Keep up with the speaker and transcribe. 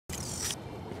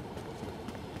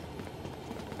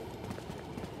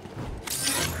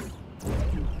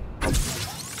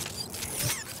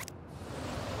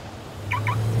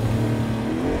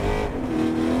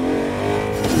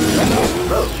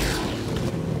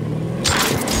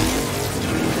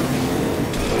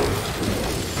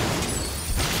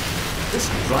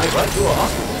drive right to a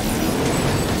hospital.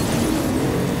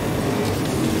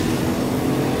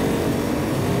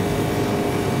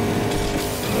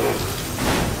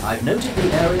 I've noted the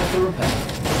area for repair.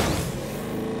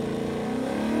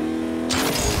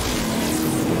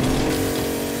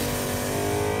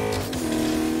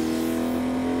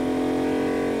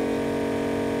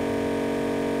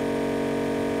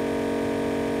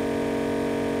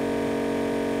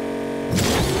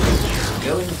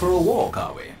 Going for a walk,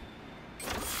 are we?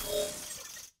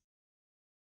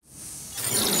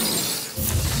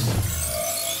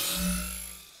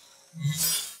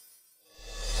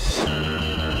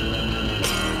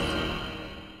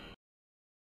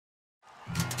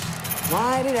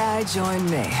 Why did I join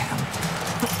Mayhem?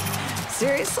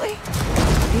 Seriously?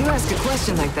 You ask a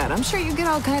question like that, I'm sure you get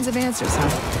all kinds of answers, huh?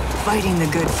 Fighting the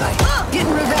good fight,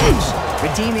 getting revenge,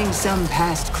 redeeming some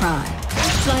past crime,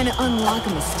 trying to unlock a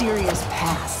mysterious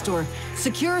past, or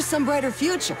secure some brighter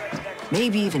future.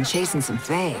 Maybe even chasing some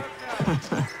fame.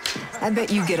 I bet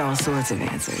you get all sorts of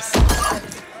answers.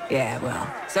 Yeah,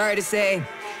 well, sorry to say,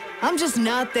 I'm just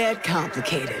not that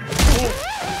complicated.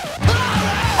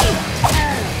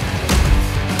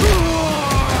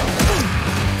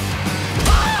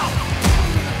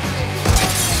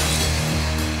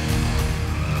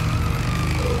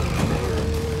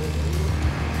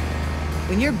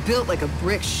 When you're built like a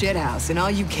brick shithouse and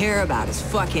all you care about is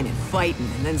fucking and fighting,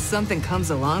 and then something comes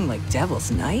along like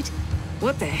Devil's Night,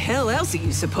 what the hell else are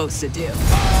you supposed to do?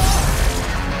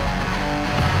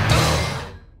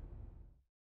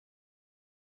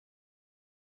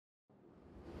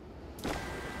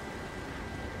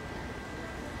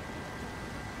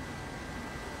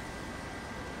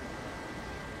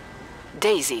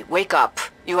 Daisy, wake up.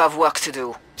 You have work to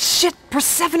do. Shit,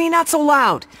 Persephone, not so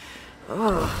loud!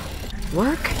 Ugh.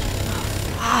 Work?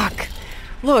 Oh, fuck.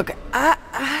 Look, I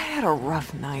had a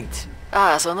rough night.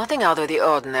 Ah, so nothing out of the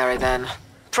ordinary then.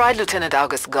 Pride Lieutenant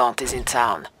August Gaunt is in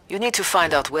town. You need to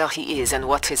find out where he is and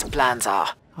what his plans are.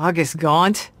 August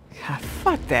Gaunt? God,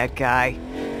 fuck that guy.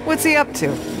 What's he up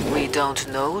to? We don't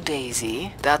know,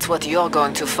 Daisy. That's what you're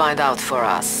going to find out for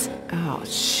us. Oh,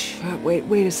 shit.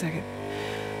 Wait a second.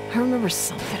 I remember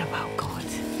something about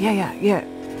Gaunt. Yeah.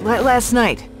 Last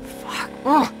night. Fuck.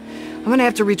 Oh. I'm gonna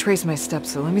have to retrace my steps,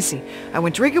 so let me see. I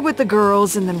went drinking with the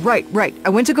girls, and then, right. I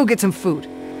went to go get some food.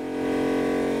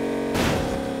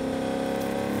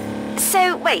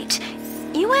 So, wait.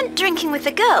 You went drinking with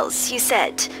the girls, you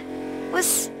said.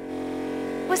 Was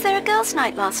there a girls'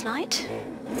 night last night?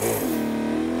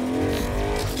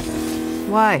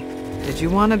 Why? Did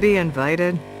you want to be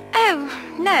invited? Oh,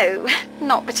 no.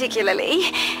 Not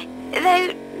particularly.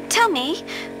 Though, tell me,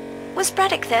 was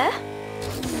Braddock there?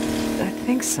 I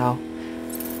think so.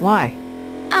 Why?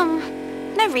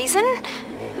 No reason.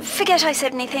 Forget I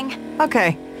said anything.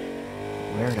 Okay.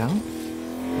 Weirdo.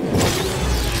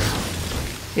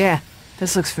 Yeah,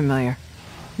 this looks familiar.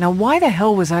 Now why the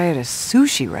hell was I at a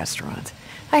sushi restaurant?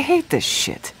 I hate this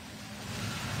shit.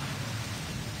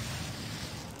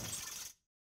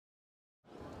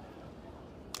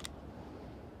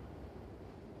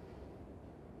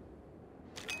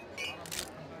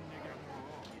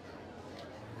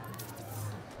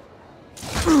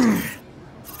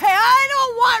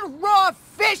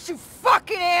 You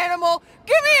fucking animal!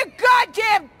 Give me a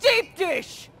goddamn deep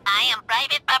dish! I am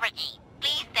Private Property.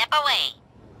 Please step away.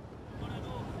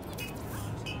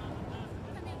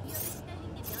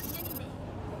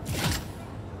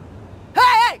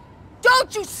 Hey!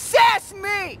 Don't you sass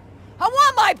me! I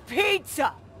want my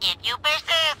pizza! If you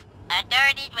persist,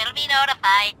 authorities will be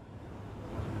notified.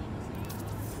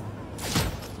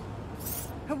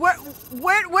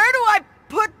 Where do I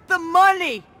put the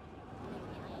money?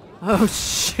 Oh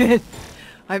shit!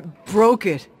 I broke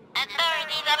it.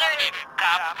 Authorities alerted.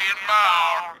 Cops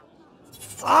inbound.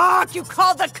 Fuck! You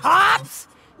called the cops?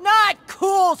 Not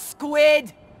cool,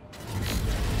 Squid!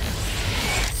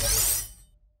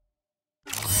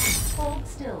 Hold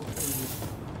still, please.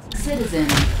 Citizen,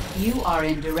 you are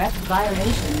in direct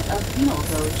violation of Penal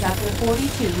Code Chapter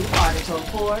 42, Article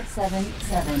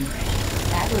 477.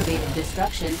 Aggravated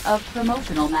destruction of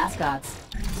promotional mascots.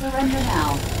 Surrender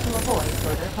now to avoid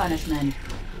further punishment.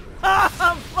 Oh,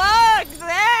 fuck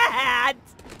that!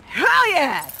 Hell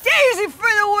yeah! Daisy for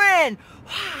the win!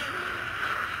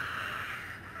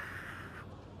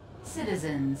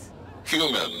 Citizens.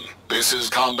 Human, this is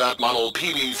Combat Model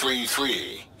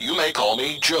PB-33. You may call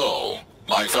me Joe.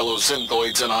 My fellow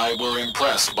Synthoids and I were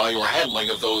impressed by your handling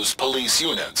of those police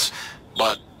units.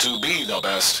 But to be the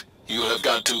best, you have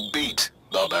got to beat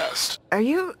the best. Are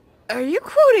you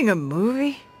quoting a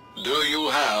movie? Do you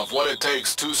have what it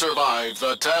takes to survive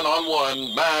the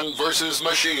 10-on-1 man versus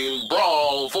machine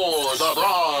brawl for the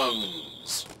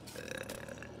bronze?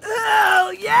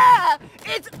 Oh, yeah!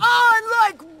 It's on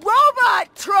like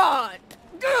Robotron!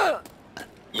 Ugh.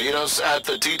 Meet us at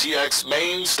the TTX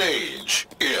main stage,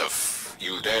 if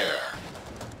you dare.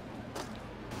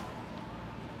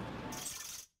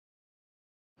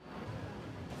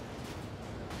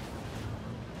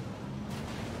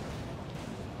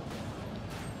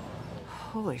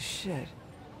 Holy shit.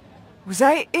 Was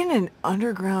I in an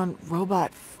underground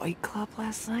robot fight club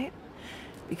last night?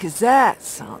 Because that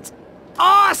sounds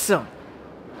awesome!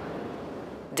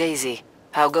 Daisy,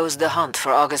 how goes the hunt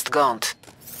for August Gaunt?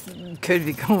 Could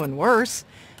be going worse.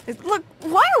 Look,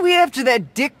 why are we after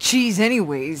that dick cheese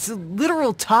anyways? A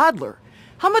literal toddler.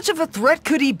 How much of a threat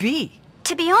could he be?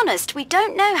 To be honest, we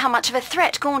don't know how much of a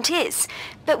threat Gaunt is,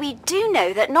 but we do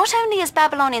know that not only is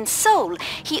Babylon in Seoul,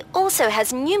 he also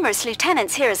has numerous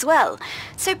lieutenants here as well.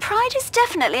 So Pride is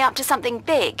definitely up to something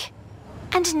big.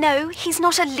 And no, he's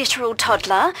not a literal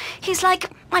toddler. He's like,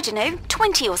 I don't know,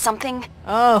 20 or something.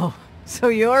 Oh, so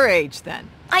your age then?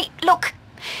 Look,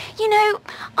 you know,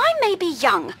 I may be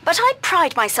young, but I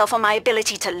pride myself on my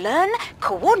ability to learn,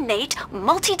 coordinate,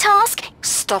 multitask.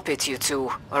 Stop it, you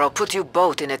two, or I'll put you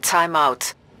both in a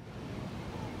timeout.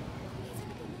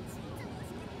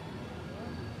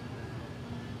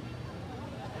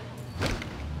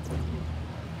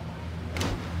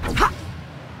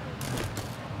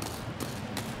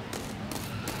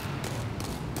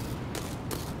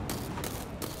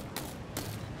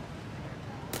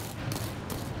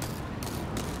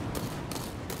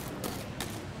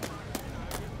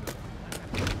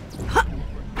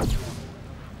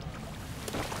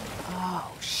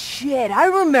 Shit, I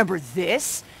remember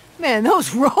this. Man,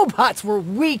 those robots were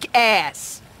weak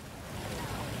ass.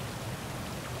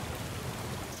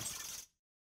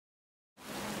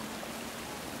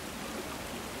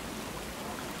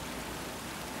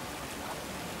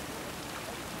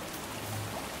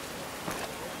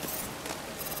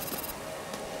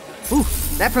 Ooh,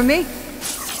 that from me?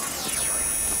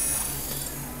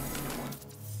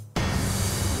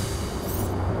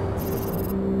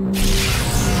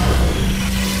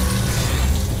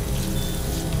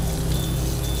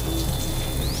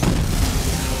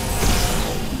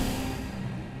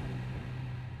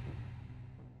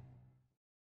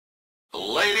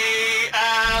 Lady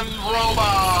and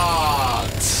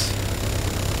robots,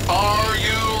 are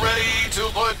you ready to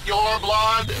put your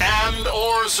blood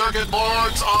and/or circuit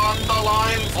boards on the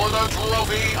line for the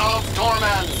Trophy of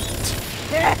Torment?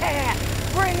 Yeah!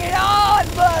 Bring it on,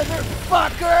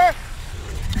 motherfucker!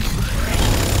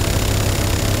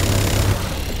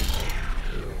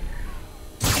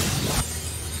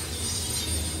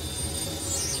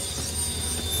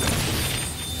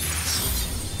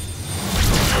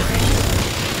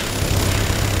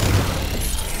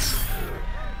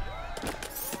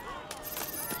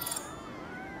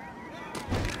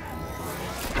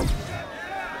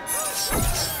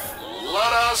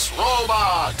 Let us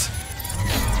robot!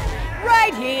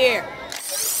 Right here!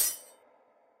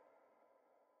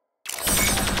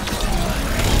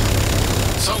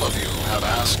 Some of you have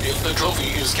asked if the trophy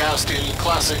is cast in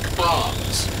classic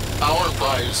bronze. Our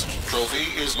prized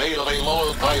trophy is made of a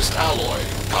lower-priced alloy,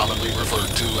 commonly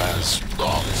referred to as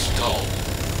bronze tone.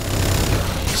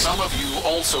 Some of you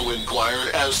also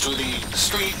inquired as to the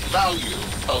street value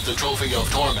of the Trophy of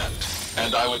Torment,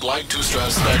 and I would like to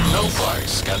stress that no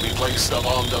price can be placed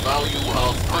upon the value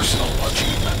of personal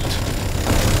achievement.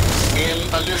 In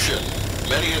addition,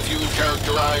 many of you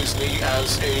characterized me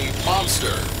as a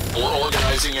monster for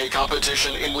organizing a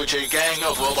competition in which a gang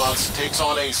of robots takes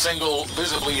on a single,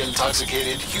 visibly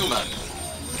intoxicated human.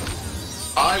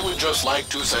 I would just like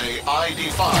to say I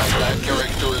defy that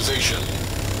characterization.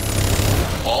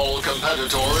 All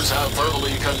competitors have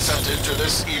verbally consented to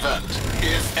this event.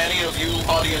 If any of you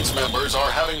audience members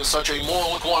are having such a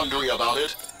moral quandary about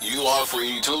it, you are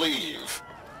free to leave.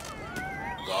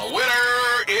 The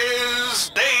winner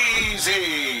is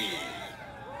Daisy!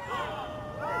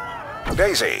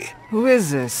 Daisy, Who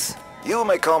is this? you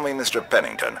may call me Mr.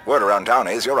 Pennington. Word around town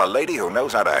is you're a lady who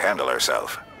knows how to handle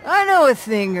herself. I know a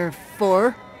thing or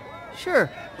four.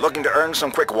 Sure. Looking to earn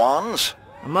some quick wands?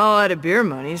 I'm all out of beer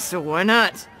money, so why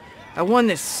not? I won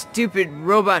this stupid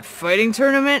robot fighting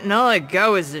tournament, and all I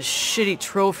got was this shitty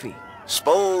trophy.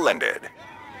 Splendid.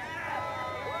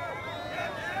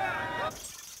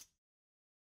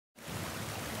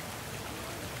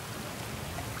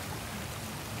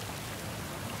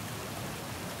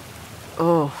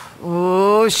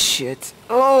 Oh shit.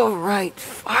 Oh, right,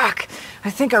 fuck. I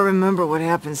think I remember what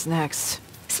happens next.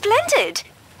 Splendid!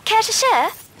 Care to share?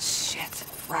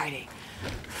 Friday.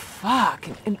 Fuck,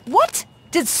 and what?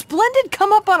 Did Splendid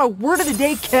come up on a word of the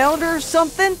day calendar or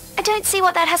something? I don't see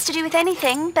what that has to do with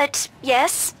anything, but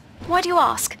yes. Why do you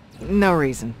ask? No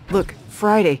reason. Look,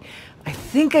 Friday, I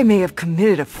think I may have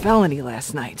committed a felony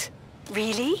last night.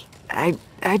 Really? I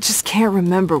just can't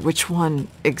remember which one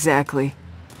exactly.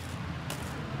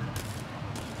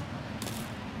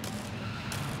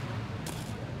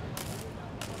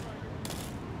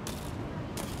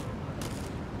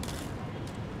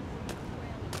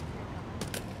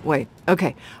 Wait,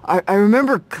 okay. I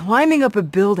remember climbing up a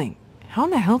building. How in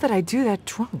the hell did I do that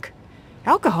drunk?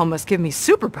 Alcohol must give me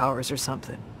superpowers or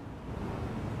something.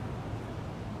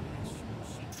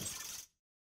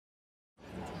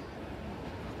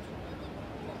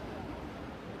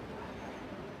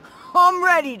 I'm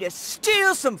ready to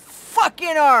steal some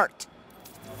fucking art!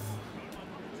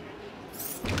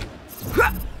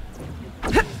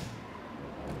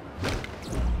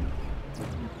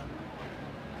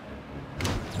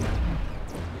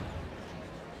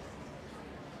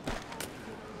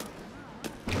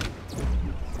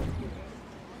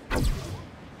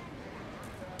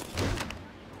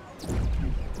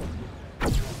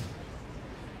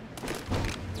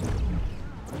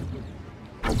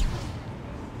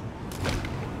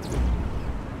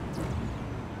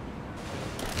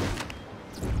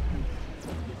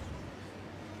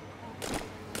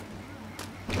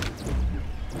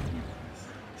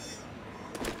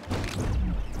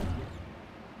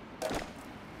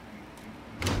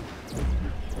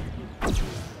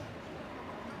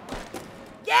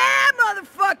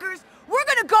 We're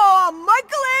gonna go all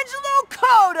Michelangelo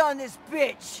Code on this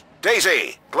bitch!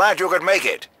 Daisy, glad you could make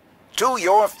it. To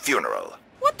your funeral.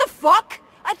 What the fuck?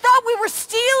 I thought we were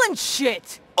stealing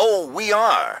shit! Oh, we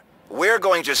are. We're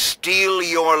going to steal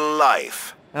your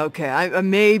life. Okay, I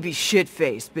may be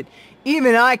shit-faced, but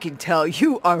even I can tell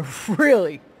you are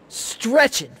really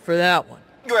stretching for that one.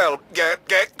 Well,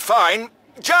 fine.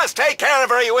 Just take care of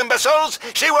her, you imbeciles!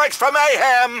 She works for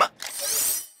Mayhem!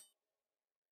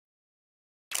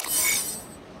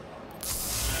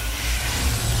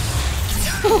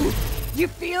 You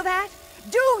feel that?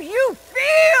 Do you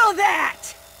feel that?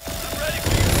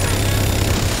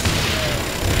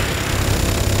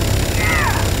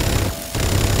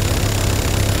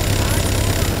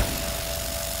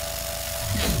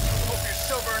 Hope you're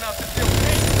sober enough to feel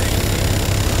anything.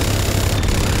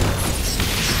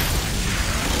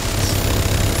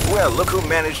 Well, look who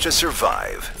managed to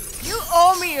survive. You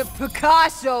owe me a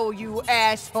Picasso, you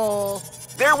asshole.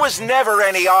 There was never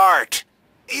any art.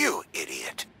 You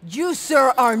idiot. You,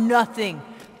 sir, are nothing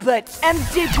but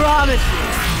empty promises.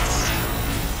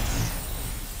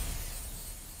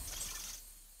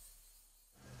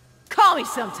 Call me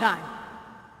sometime.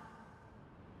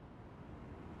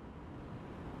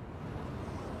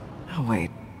 Oh, wait.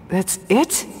 That's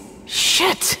it?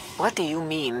 Shit! What do you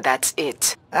mean, that's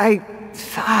it?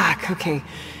 Fuck, okay.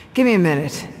 Give me a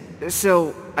minute.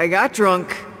 So, I got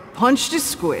drunk, punched a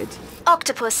squid.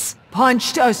 Octopus.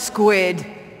 Punched a squid.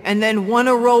 And then won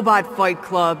a robot fight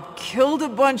club, killed a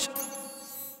bunch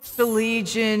of the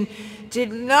Legion,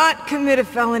 did not commit a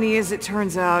felony as it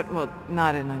turns out, well,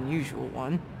 not an unusual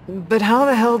one. But how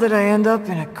the hell did I end up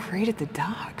in a crate at the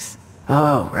docks?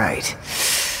 Oh, right.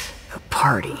 A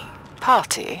party.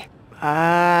 Party?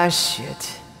 Ah,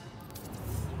 shit.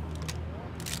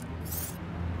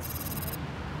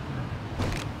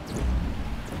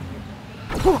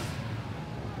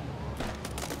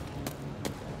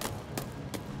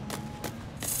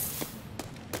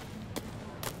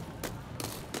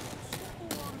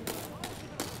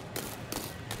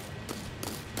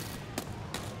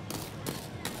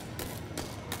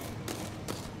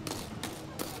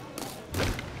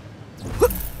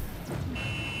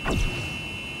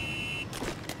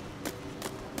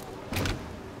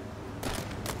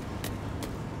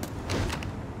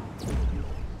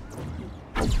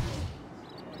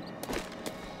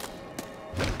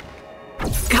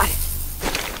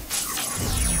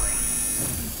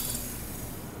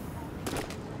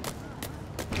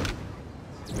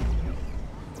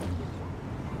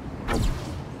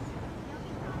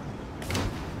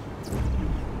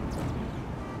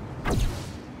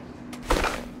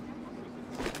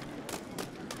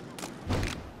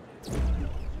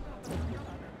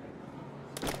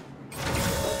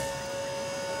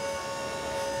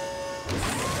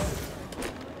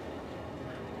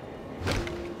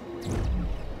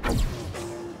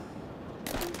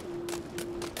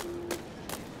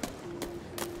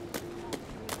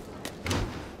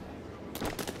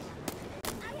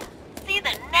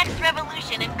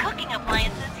 Revolution in cooking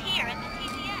appliances here at the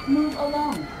TGS. Move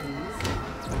along, please.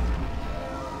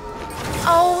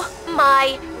 Oh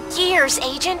My gears,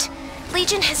 Agent.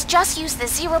 Legion has just used the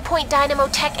zero-point dynamo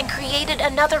tech and created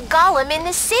another golem in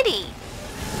the city.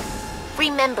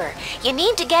 Remember, you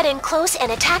need to get in close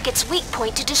and attack its weak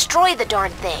point to destroy the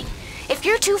darn thing. If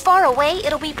you're too far away,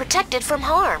 it'll be protected from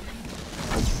harm.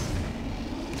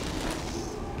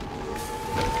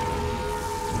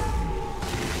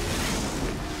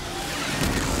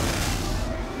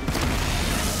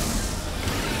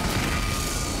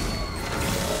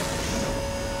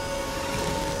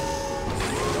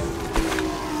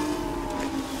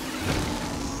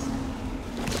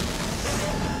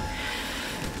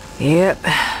 Yep,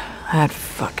 that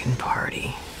fucking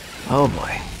party. Oh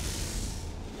boy.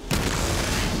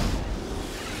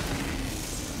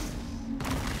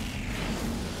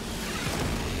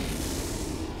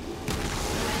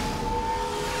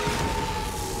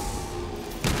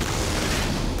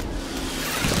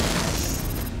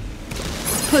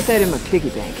 Put that in my piggy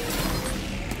bank.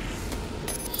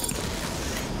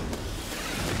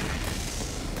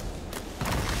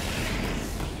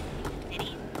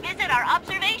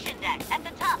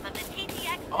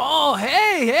 Oh,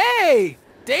 hey!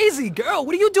 Daisy, girl,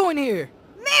 what are you doing here?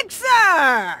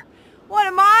 Mixer! What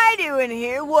am I doing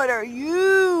here? What are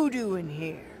you doing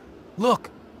here? Look,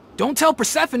 don't tell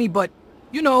Persephone, but,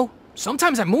 you know,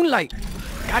 sometimes I moonlight.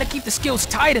 Gotta keep the skills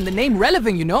tight and the name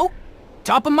relevant, you know?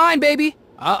 Top of mind, baby.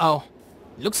 Uh-oh.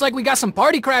 Looks like we got some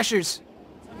party crashers.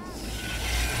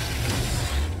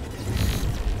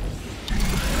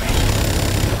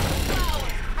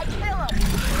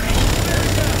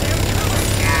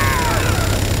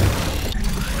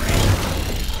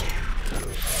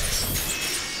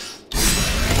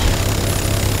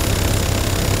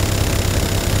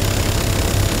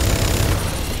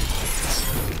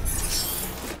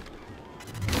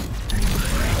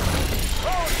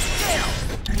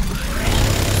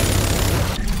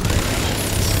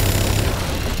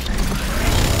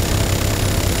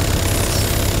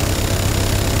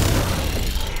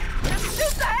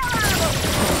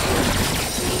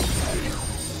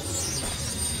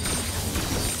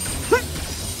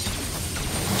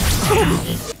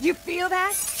 You feel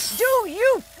that? Do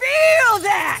you feel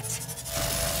that?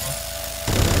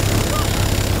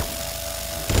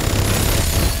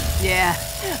 Yeah,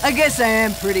 I guess I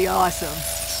am pretty awesome.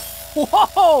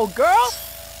 Whoa, girl!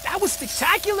 That was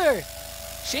spectacular!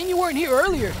 Shame you weren't here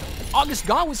earlier. August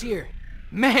Gaunt was here.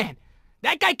 Man,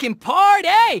 that guy can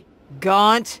party!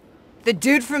 Gaunt? The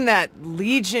dude from that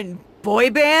Legion boy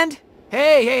band?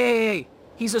 Hey.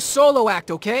 He's a solo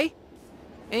act, okay?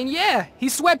 And yeah, he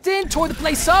swept in, tore the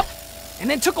place up, and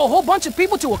then took a whole bunch of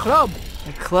people to a club.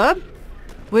 A club?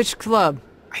 Which club?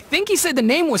 I think he said the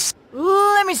name was...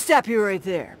 Let me stop you right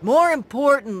there. More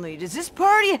importantly, does this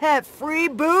party have free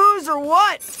booze or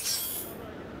what?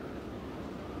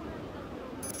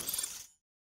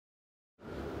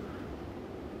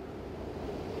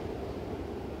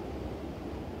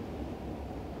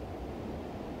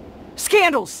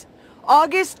 Scandals!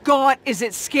 August Gaunt is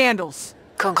at Scandals.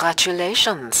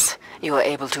 Congratulations. You were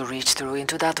able to reach through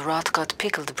into that rot-gut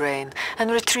pickled brain and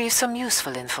retrieve some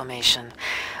useful information.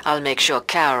 I'll make sure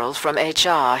Carol from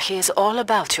HR hears all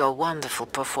about your wonderful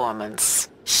performance.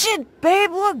 Shit, babe,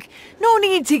 look. No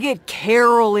need to get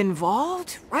Carol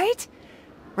involved, right?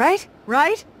 Right?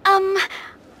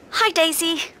 Hi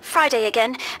Daisy. Friday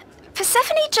again.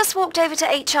 Persephone just walked over to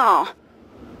HR.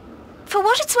 For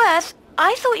what it's worth,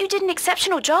 I thought you did an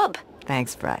exceptional job.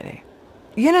 Thanks, Friday.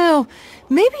 You know,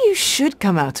 maybe you should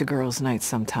come out to girls' night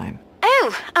sometime.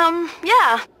 Oh,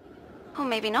 yeah. Or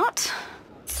maybe not.